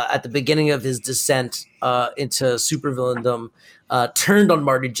Michaels, at the beginning of his descent into supervillaindom, turned on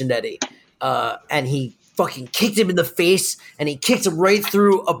Marty Jannetty, and he fucking kicked him in the face, and he kicked him right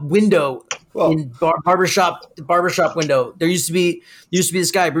through a window in barbershop window. There used to be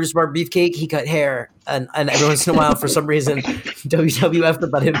this guy, Brutus Bar Beefcake. He cut hair, and every once in a while, for some reason, WWF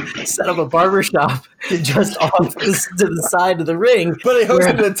would let him set up a barbershop just off to the side of the ring. But he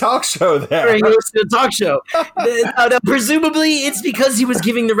hosted a talk show there. He hosted a talk show. Now, presumably, it's because he was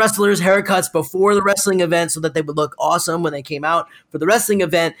giving the wrestlers haircuts before the wrestling event so that they would look awesome when they came out for the wrestling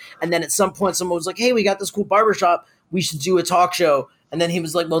event. And then at some point, someone was like, "Hey, we got this cool barbershop. We should do a talk show." And then he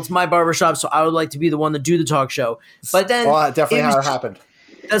was like, "Well, it's my barbershop, so I would like to be the one to do the talk show." But then, definitely how it happened.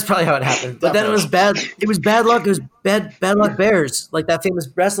 That's probably how it happened. But then it was bad. It was bad luck. It was bad luck Bears, like that famous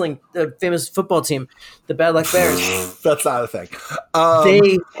famous football team, the Bad Luck Bears. That's not a thing.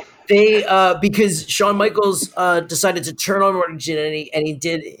 They because Shawn Michaels decided to turn on Marty Jannetty, and he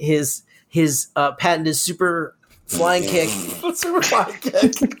did his patented super flying kick. Super flying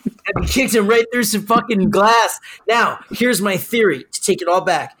kick. And he kicked him right through some fucking glass. Now, here's my theory to take it all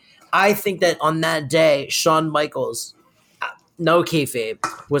back. I think that on that day, Shawn Michaels, no kayfabe,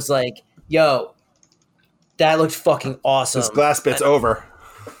 was like, "Yo, that looked fucking awesome. This glass bit's over.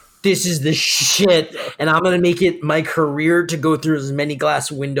 This is the shit, and I'm going to make it my career to go through as many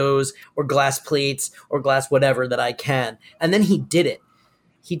glass windows or glass plates or glass whatever that I can." And then he did it.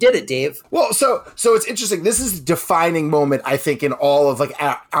 he did it, Dave. Well, so it's interesting. This is a defining moment, I think, in all of like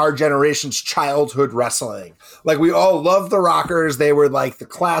our generation's childhood wrestling. Like, we all loved the Rockers. They were like the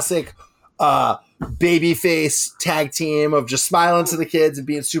classic babyface tag team of just smiling to the kids and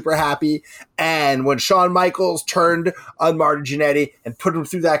being super happy. And when Shawn Michaels turned on Marty Jannetty and put him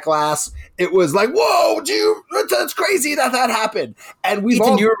through that glass, it was like, whoa, that's crazy that happened. And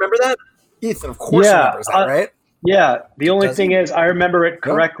Ethan, do you remember that? Ethan, of course, remembers that, right? Yeah. The only thing is, I remember it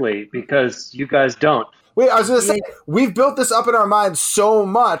correctly because you guys don't. Wait, I was going to say, we've built this up in our minds so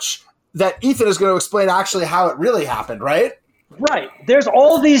much that Ethan is going to explain actually how it really happened, right? Right. There's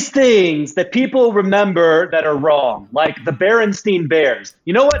all these things that people remember that are wrong, like the Berenstein Bears.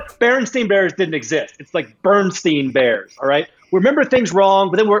 You know what? Berenstein Bears didn't exist. It's like Bernstein Bears, all right? We remember things wrong,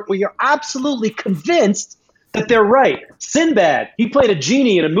 but then we are absolutely convinced that they're right. Sinbad, he played a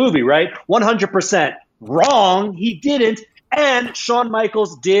genie in a movie, right? 100% wrong. He didn't. And Shawn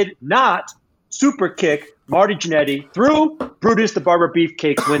Michaels did not super kick Marty Jannetty through Brutus the Barber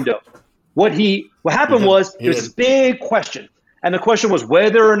Beefcake's window. What happened was there was this big question. And the question was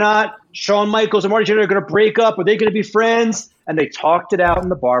whether or not Shawn Michaels and Marty Jannetty are going to break up. Are they going to be friends? And they talked it out in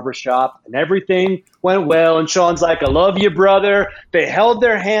the barbershop, and everything went well. And Shawn's like, I love you, brother. They held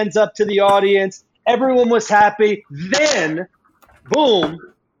their hands up to the audience. Everyone was happy. Then, boom,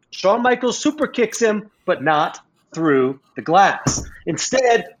 Shawn Michaels super kicks him, but not through the glass.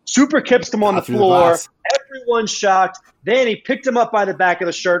 Instead, super kicks him on the floor. Everyone's shocked. Then he picked him up by the back of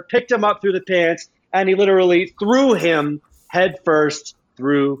the shirt, picked him up through the pants, and he literally threw him head first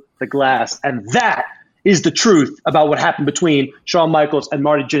through the glass. And that is the truth about what happened between Shawn Michaels and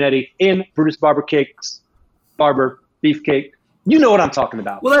Marty Jannetty in Brutus Barber Beefcake. You know what I'm talking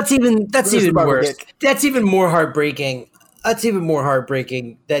about. Well, that's even worse. That's even more heartbreaking. That's even more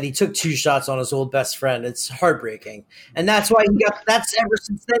heartbreaking that he took 2 shots on his old best friend. It's heartbreaking. And that's why that's ever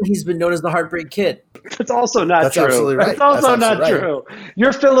since then he's been known as the Heartbreak Kid. That's also not that's true. Absolutely right. That's also not true.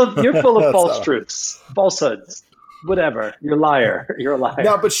 You're full of false so. Truths, falsehoods, whatever. You're a liar. You're a liar.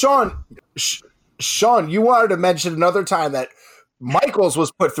 No, but Sean, you wanted to mention another time that Michaels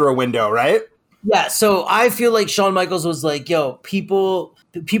was put through a window, right? Yeah, so I feel like Shawn Michaels was like, yo, people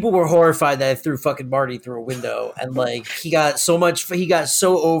were horrified that I threw fucking Marty through a window, and like he got so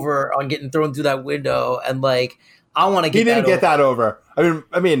over on getting thrown through that window, and like I want to get. He didn't get that over.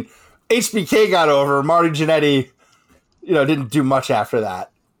 I mean, HBK got over. Marty Jannetty, didn't do much after that.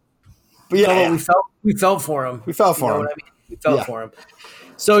 But yeah, we felt for him. We felt for him. What I mean? We felt for him.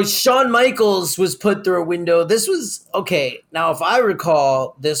 So Shawn Michaels was put through a window. This was okay. Now, if I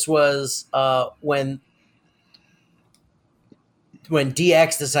recall, this was when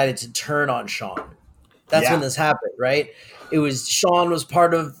DX decided to turn on Shawn. That's when this happened, right? It was Shawn was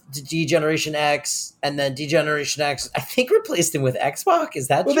part of D-Generation X, and then D-Generation X, I think, replaced him with X-Pac. Is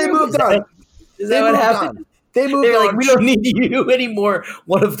that true? They moved on. Is that what happened? They moved They're on. like, we don't need you anymore.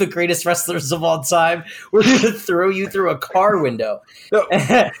 One of the greatest wrestlers of all time. We're going to throw you through a car window. No.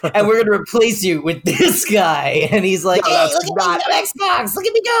 And we're going to replace you with this guy. And he's like, hey, look at me, Xbox. Look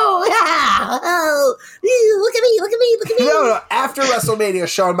at me go. Oh, look at me. No. After WrestleMania,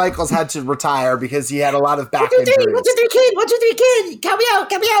 Shawn Michaels had to retire because he had a lot of back injuries. 1, 2, 3, kid. 1, 2, 3, kid. Count me out.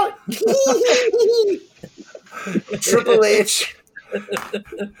 Triple H.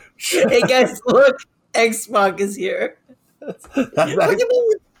 Hey, guys, look. X-Pac is here. Look at me. Yeah, look at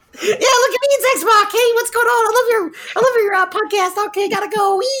me. It's X-Pac. Hey, what's going on? I love your podcast. Okay, gotta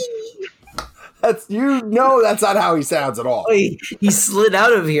go. Wee. That's not how he sounds at all. He slid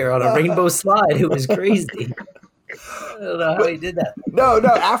out of here on a rainbow slide. It was crazy. I don't know how he did that. No.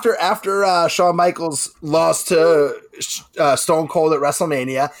 After Shawn Michaels lost to Stone Cold at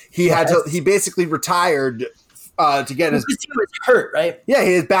WrestleMania, he basically retired. To get his, he was hurt, right? Yeah,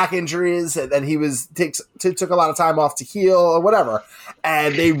 he had back injuries, and then he took a lot of time off to heal or whatever.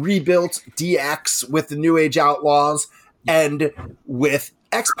 And they rebuilt DX with the New Age Outlaws and with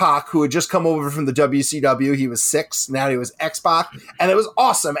X-Pac, who had just come over from the WCW. He was 6, now he was X-Pac, and it was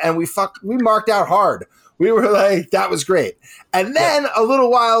awesome. And we marked out hard. We were like, that was great. And then a little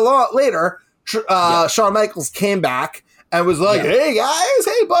while later, Shawn Michaels came back and was like, hey guys,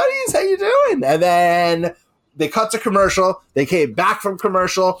 hey buddies, how you doing? And then they cut to commercial. They came back from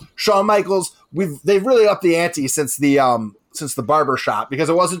commercial. Shawn Michaels, they've really upped the ante since the barber shop, because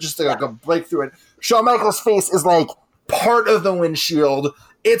it wasn't just like a breakthrough. And Shawn Michaels' face is like part of the windshield.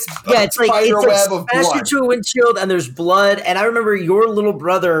 It's like spider web of blood. Into a windshield, and there's blood. And I remember your little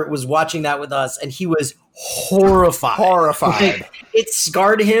brother was watching that with us, and he was horrified. Like, it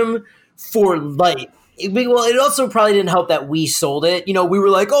scarred him for life. Well, it also probably didn't help that we sold it. We were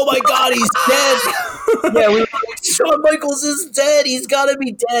like, "Oh my God, he's dead!" Yeah, we were like, Shawn Michaels is dead. He's got to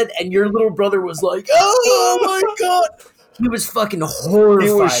be dead. And your little brother was like, oh my God. He was fucking horrified,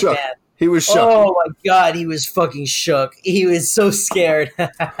 He was shook. man. He was shook. Oh my God, he was fucking shook. He was so scared.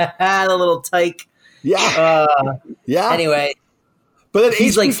 The little tyke. Yeah. Yeah. Anyway. But then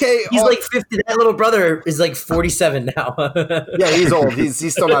he's like 50. That little brother is like 47 now. Yeah, he's old. He's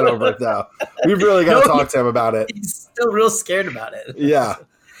still not over it though. We've really got to talk to him about it. He's still real scared about it. Yeah.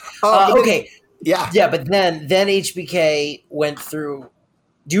 Okay. Yeah. But then HBK went through.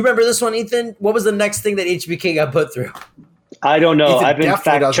 Do you remember this one, Ethan? What was the next thing that HBK got put through? I don't know. Ethan I've been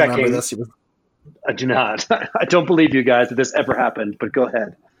fact checking. This. I do not. I don't believe you guys that this ever happened. But go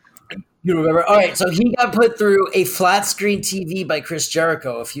ahead. You remember? All right, so he got put through a flat screen TV by Chris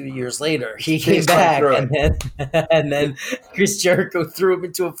Jericho a few years later. He came back, and then Chris Jericho threw him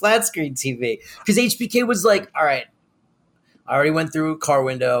into a flat screen TV because HBK was like, "All right, I already went through a car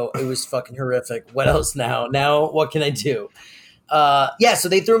window. It was fucking horrific. What else now? Now what can I do?" So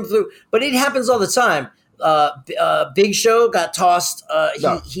they threw him through, but it happens all the time. Big Show got tossed.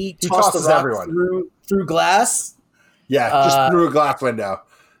 He tossed The Rock through glass. Yeah, just through a glass window.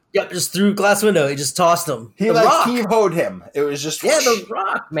 Yep, just through glass window. He just tossed him. He heave-hoed him. It was just The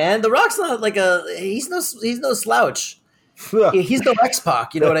Rock, man. The Rock's not like he's no slouch. He's no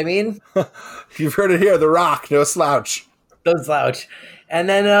X-Pac, you know what I mean? You've heard it here. The Rock, no slouch. No slouch. And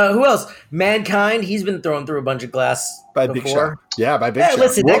then who else? Mankind. He's been thrown through a bunch of glass by before. Big Show. Yeah, by Big Show.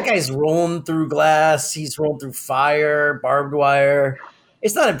 Listen, that guy's rolling through glass. He's rolling through fire, barbed wire.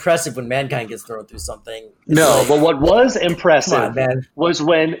 It's not impressive when Mankind gets thrown through something. But what was impressive was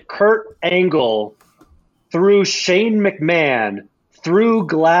when Kurt Angle threw Shane McMahon through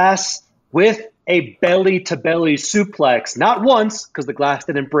glass with a belly-to-belly suplex, not once, because the glass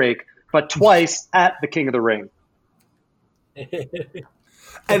didn't break, but twice at the King of the Ring.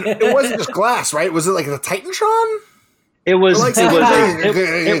 And it wasn't just glass, right? Was it like the Titantron? It was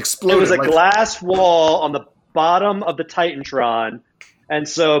exploded. A glass wall on the bottom of the Titantron. And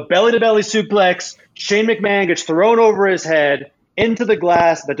so belly-to-belly suplex, Shane McMahon gets thrown over his head into the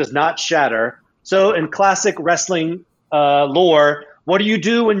glass that does not shatter. So in classic wrestling lore, what do you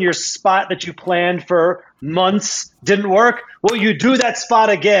do when your spot that you planned for months didn't work? Well, you do that spot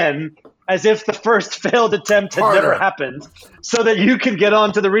again as if the first failed attempt had never happened so that you can get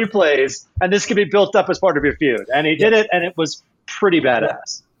on to the replays and this can be built up as part of your feud. And he did it, and it was pretty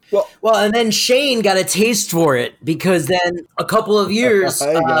badass. Well, and then Shane got a taste for it because then a couple of years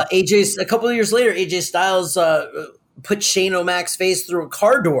later, AJ Styles put Shane O'Mac's face through a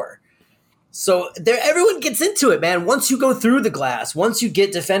car door. So everyone gets into it, man. Once you go through the glass, once you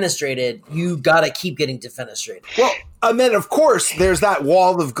get defenestrated, you got to keep getting defenestrated. Well, and then, of course, there's that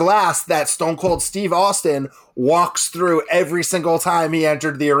wall of glass that Stone Cold Steve Austin walks through every single time he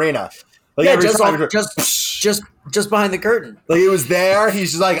entered the arena. Just behind the curtain. Like, it was there.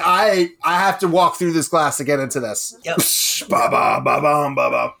 He's just like, I have to walk through this glass to get into this. Yep.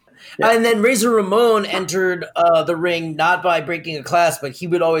 Ba-ba. Yeah. And then Razor Ramon entered the ring not by breaking a glass, but he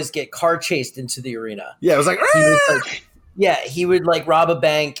would always get car chased into the arena. Yeah, it was like, he would like rob a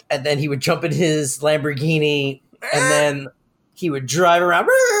bank, and then he would jump in his Lamborghini, and then he would drive around,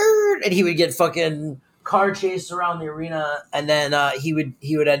 and he would get fucking car chased around the arena, and then he would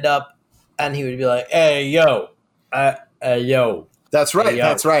end up, and he would be like, "Hey yo, yo." That's right.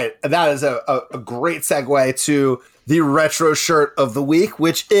 That's right. And that is a great segue to the retro shirt of the week,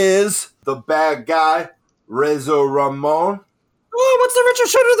 which is the bad guy, Razor Ramon. Oh, what's the retro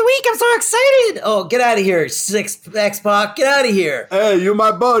shirt of the week? I'm so excited. Oh, get out of here, X-Pac. Get out of here. Hey, you're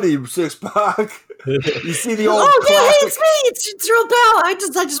my buddy, Six-Pac. You see the old classic? Yeah, hey, it's me. It's Real Pal. I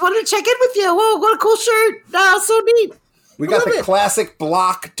just wanted to check in with you. Whoa, what a cool shirt. So neat. We got the classic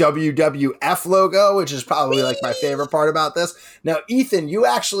block WWF logo, which is probably like my favorite part about this. Now, Ethan, you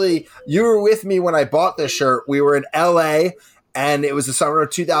were with me when I bought this shirt. We were in LA, and it was the summer of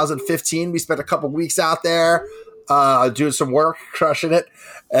 2015. We spent a couple weeks out there doing some work, crushing it.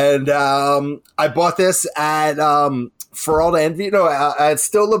 And I bought this at For All to Envy. No, at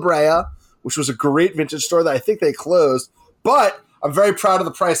Still La Brea, which was a great vintage store that I think they closed. But I'm very proud of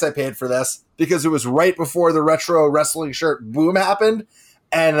the price I paid for this because it was right before the retro wrestling shirt boom happened,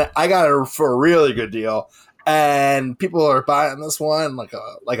 and I got it for a really good deal. And people are buying this one like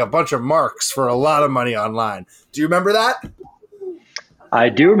a bunch of marks for a lot of money online. Do you remember that? I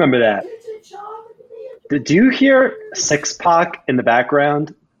do remember that. Did you hear Six-Pac in the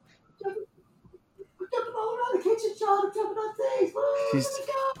background? He's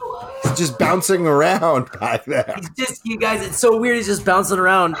just bouncing around back there. You guys, it's so weird. He's just bouncing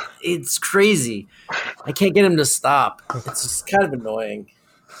around. It's crazy. I can't get him to stop. It's just kind of annoying.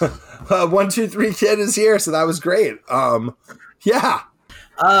 1, 2, 3 kid is here, so that was great. Yeah.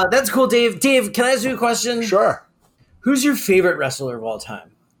 That's cool, Dave. Dave, can I ask you a question? Sure. Who's your favorite wrestler of all time?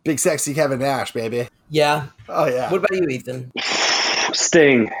 Big sexy Kevin Nash, baby. Yeah. Oh yeah. What about you, Ethan?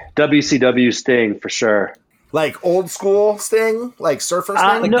 Sting, WCW Sting for sure. Like old school Sting, like Surfer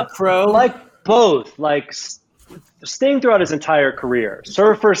Sting. Like the Crow? Like both. Like Sting throughout his entire career.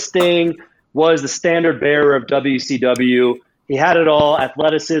 Surfer Sting was the standard bearer of WCW. He had it all: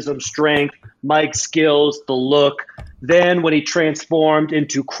 athleticism, strength, mic skills, the look. Then when he transformed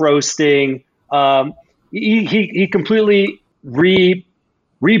into Crow Sting, he completely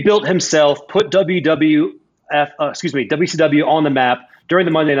rebuilt himself, put WCW on the map during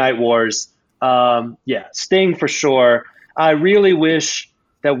the Monday Night Wars. Sting for sure. I really wish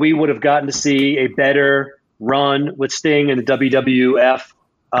that we would have gotten to see a better run with Sting in the WWF,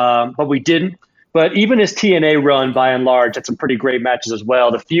 but we didn't. But even his TNA run, by and large, had some pretty great matches as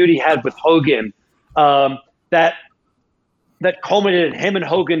well. The feud he had with Hogan, that culminated in him and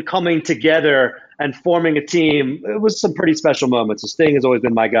Hogan coming together and forming a team. It was some pretty special moments. So Sting has always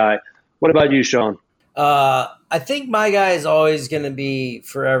been my guy. What about you, Sean? I think my guy is always going to be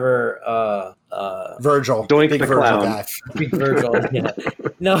forever Virgil. Doink Big the Virgil Clown. guy. Big Virgil. Yeah.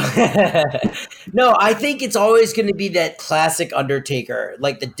 No, no. I think it's always going to be that classic Undertaker,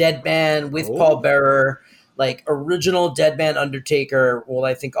 like the Dead Man with Paul Bearer, like original Dead Man Undertaker. Will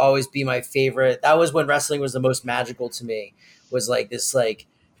I think always be my favorite. That was when wrestling was the most magical to me. Was like this like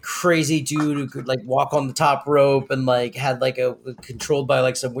crazy dude who could like walk on the top rope and like had like a controlled by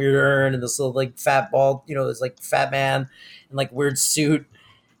like some weird urn and this little like fat ball, this like fat man and like weird suit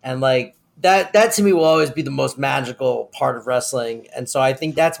and like that to me will always be the most magical part of wrestling. And so I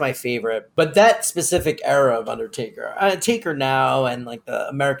think that's my favorite. But that specific era of Undertaker, Taker now and like the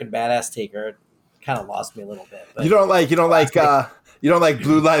American Badass Taker kind of lost me a little bit. But You don't like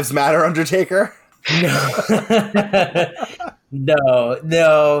Blue Lives Matter Undertaker?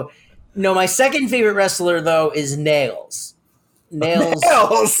 No. My second favorite wrestler though is Nails. Nails.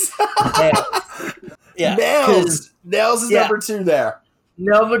 Yeah. Nails is number 2 there.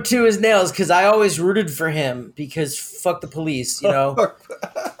 Number 2 is Nails because I always rooted for him because fuck the police, So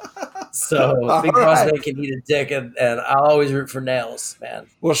Big Boss Man can eat a dick and I'll always root for Nails, man.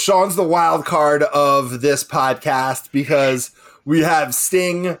 Well, Sean's the wild card of this podcast because we have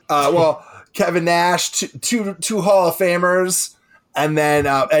Sting, Kevin Nash, two Hall of Famers, and then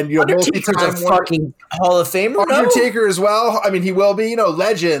Undertaker's a fucking Hall of Famer. Undertaker as well. I mean, he will be,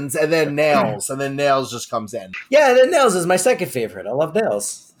 legends, and then Nails, and then Nails just comes in. Yeah, then Nails is my second favorite. I love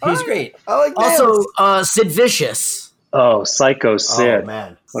Nails. He's great. I like Nails. Also, Sid Vicious. Oh, Psycho Sid. Oh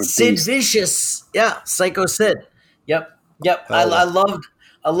man, Sid Vicious. Yeah, Psycho Sid. Yep. I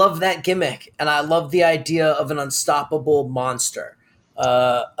love that gimmick, and I love the idea of an unstoppable monster.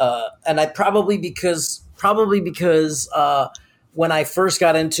 And I probably because when I first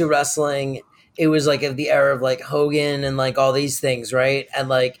got into wrestling, it was like of the era of like Hogan and like all these things, right? And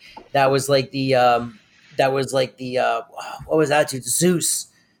like that was like the what was that dude? Zeus.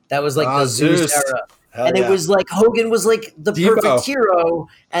 That was like the Zeus era. Hell and yeah. it was like Hogan was like the Devo. perfect hero,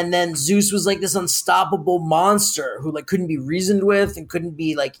 and then Zeus was like this unstoppable monster who like couldn't be reasoned with and couldn't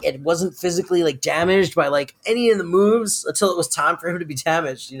be like it wasn't physically like damaged by like any of the moves until it was time for him to be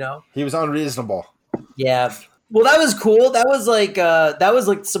damaged. He was unreasonable. Yeah. Well, that was cool. That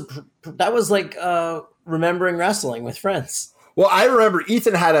was like remembering wrestling with friends. Well, I remember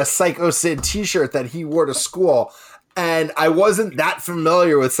Ethan had a Psycho Sid t-shirt that he wore to school, and I wasn't that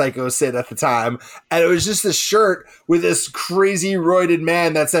familiar with Psycho Sid at the time. And it was just this shirt with this crazy roided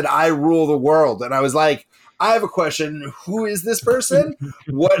man that said, "I rule the world." And I was like, I have a question. Who is this person?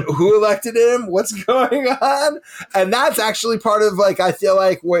 Who elected him? What's going on? And that's actually part of I feel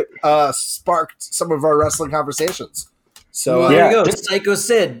like what sparked some of our wrestling conversations. So there you go. Psycho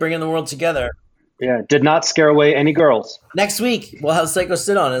Sid bringing the world together. Yeah, did not scare away any girls. Next week, we'll have Psycho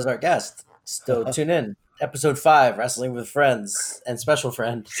Sid on as our guest. So tune in. Episode 5, Wrestling with Friends, and special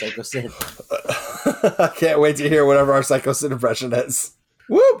friend, Psycho Sid. I can't wait to hear whatever our Psycho Sid impression is.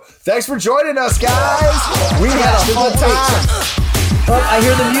 Whoop! Thanks for joining us, guys. We had a fun time. Oh, I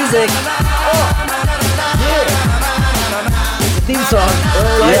hear the music. Theme song.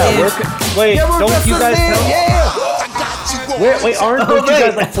 Don't you guys tell me? Wait, don't you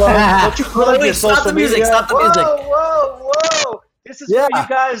guys plug? Don't you plug your social media? Stop the music. Whoa. This is where you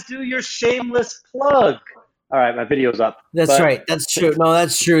guys do your shameless plug. All right, my video's up. That's right. That's true. No,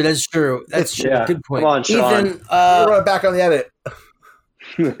 that's true. That's true. That's true. Yeah. Good point. Come on, Sean. Ethan, We're back on the edit.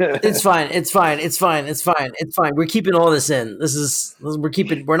 It's fine. We're keeping all this in.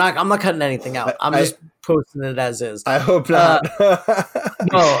 I'm not cutting anything out. I'm just posting it as is. I hope not.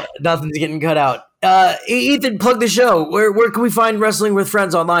 No, nothing's getting cut out. Ethan, plug the show. Where can we find Wrestling with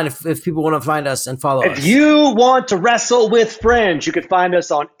Friends online if people want to find us and follow us? If you want to wrestle with friends, you can find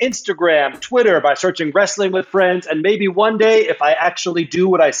us on Instagram, Twitter by searching Wrestling with Friends. And maybe one day, if I actually do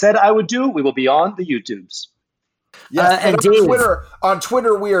what I said I would do, we will be on the YouTubes. Yes, and on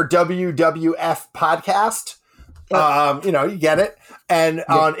Twitter, we are WWF Podcast. You get it. And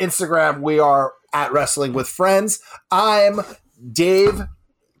on Instagram, we are at Wrestling with Friends. I'm Dave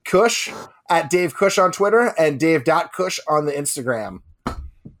Cush at Dave Cush on Twitter and Dave.Cush on the Instagram.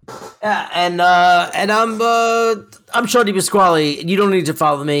 Yeah, and I'm Shorty Pasquale. You don't need to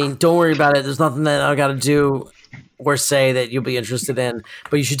follow me. Don't worry about it. There's nothing that I got to do or say that you'll be interested in.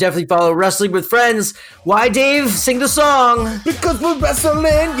 But you should definitely follow Wrestling with Friends. Why, Dave? Sing the song. Because we're wrestling,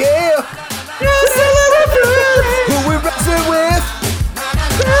 yeah. Wrestling with friends. Who we wrestling with?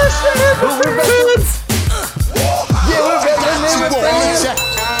 Wrestling with friends.